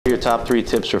top 3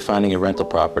 tips for finding a rental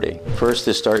property. First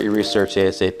is start your research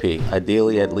ASAP,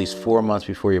 ideally at least 4 months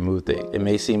before your move date. It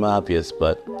may seem obvious,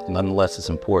 but nonetheless it's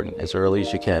important. As early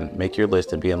as you can, make your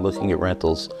list and begin looking at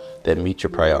rentals that meet your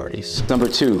priorities. Number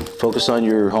 2, focus on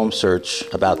your home search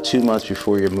about 2 months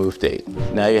before your move date.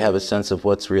 Now you have a sense of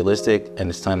what's realistic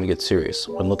and it's time to get serious.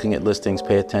 When looking at listings,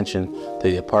 pay attention to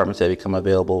the apartments that become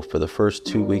available for the first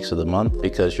 2 weeks of the month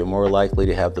because you're more likely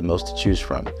to have the most to choose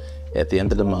from. At the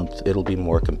end of the month, it'll be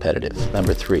more competitive.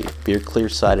 Number 3, be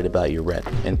clear-sighted about your rent.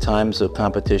 In times of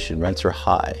competition, rents are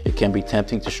high. It can be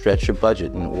tempting to stretch your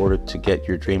budget in order to get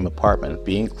your dream apartment.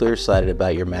 Being clear-sighted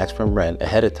about your maximum rent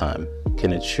ahead of time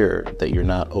can ensure that you're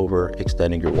not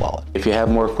overextending your wallet. If you have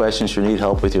more questions or need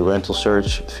help with your rental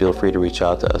search, feel free to reach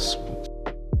out to us.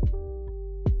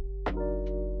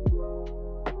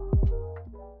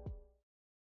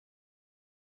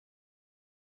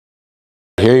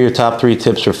 Here are your top 3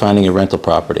 tips for finding a rental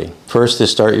property. First is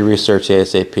start your research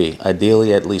ASAP,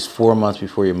 ideally at least 4 months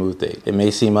before your move date. It may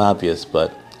seem obvious,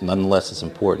 but nonetheless it's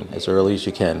important. As early as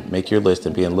you can, make your list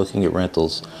and begin looking at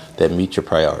rentals that meet your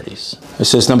priorities. It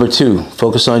says number 2,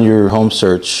 focus on your home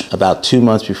search about 2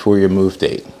 months before your move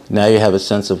date. Now you have a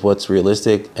sense of what's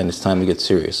realistic and it's time to get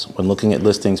serious. When looking at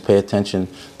listings, pay attention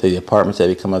to the apartments that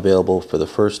become available for the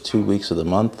first 2 weeks of the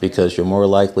month because you're more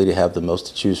likely to have the most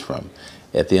to choose from.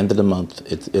 At the end of the month,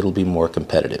 it'll be more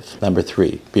competitive. Number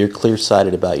 3, be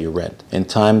clear-sighted about your rent. In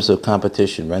times of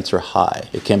competition, rents are high.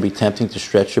 It can be tempting to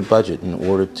stretch your budget in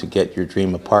order to get your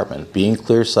dream apartment. Being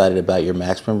clear-sighted about your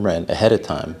maximum rent ahead of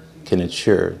time can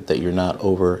ensure that you're not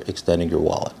overextending your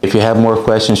wallet. If you have more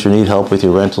questions or need help with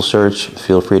your rental search,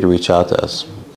 feel free to reach out to us.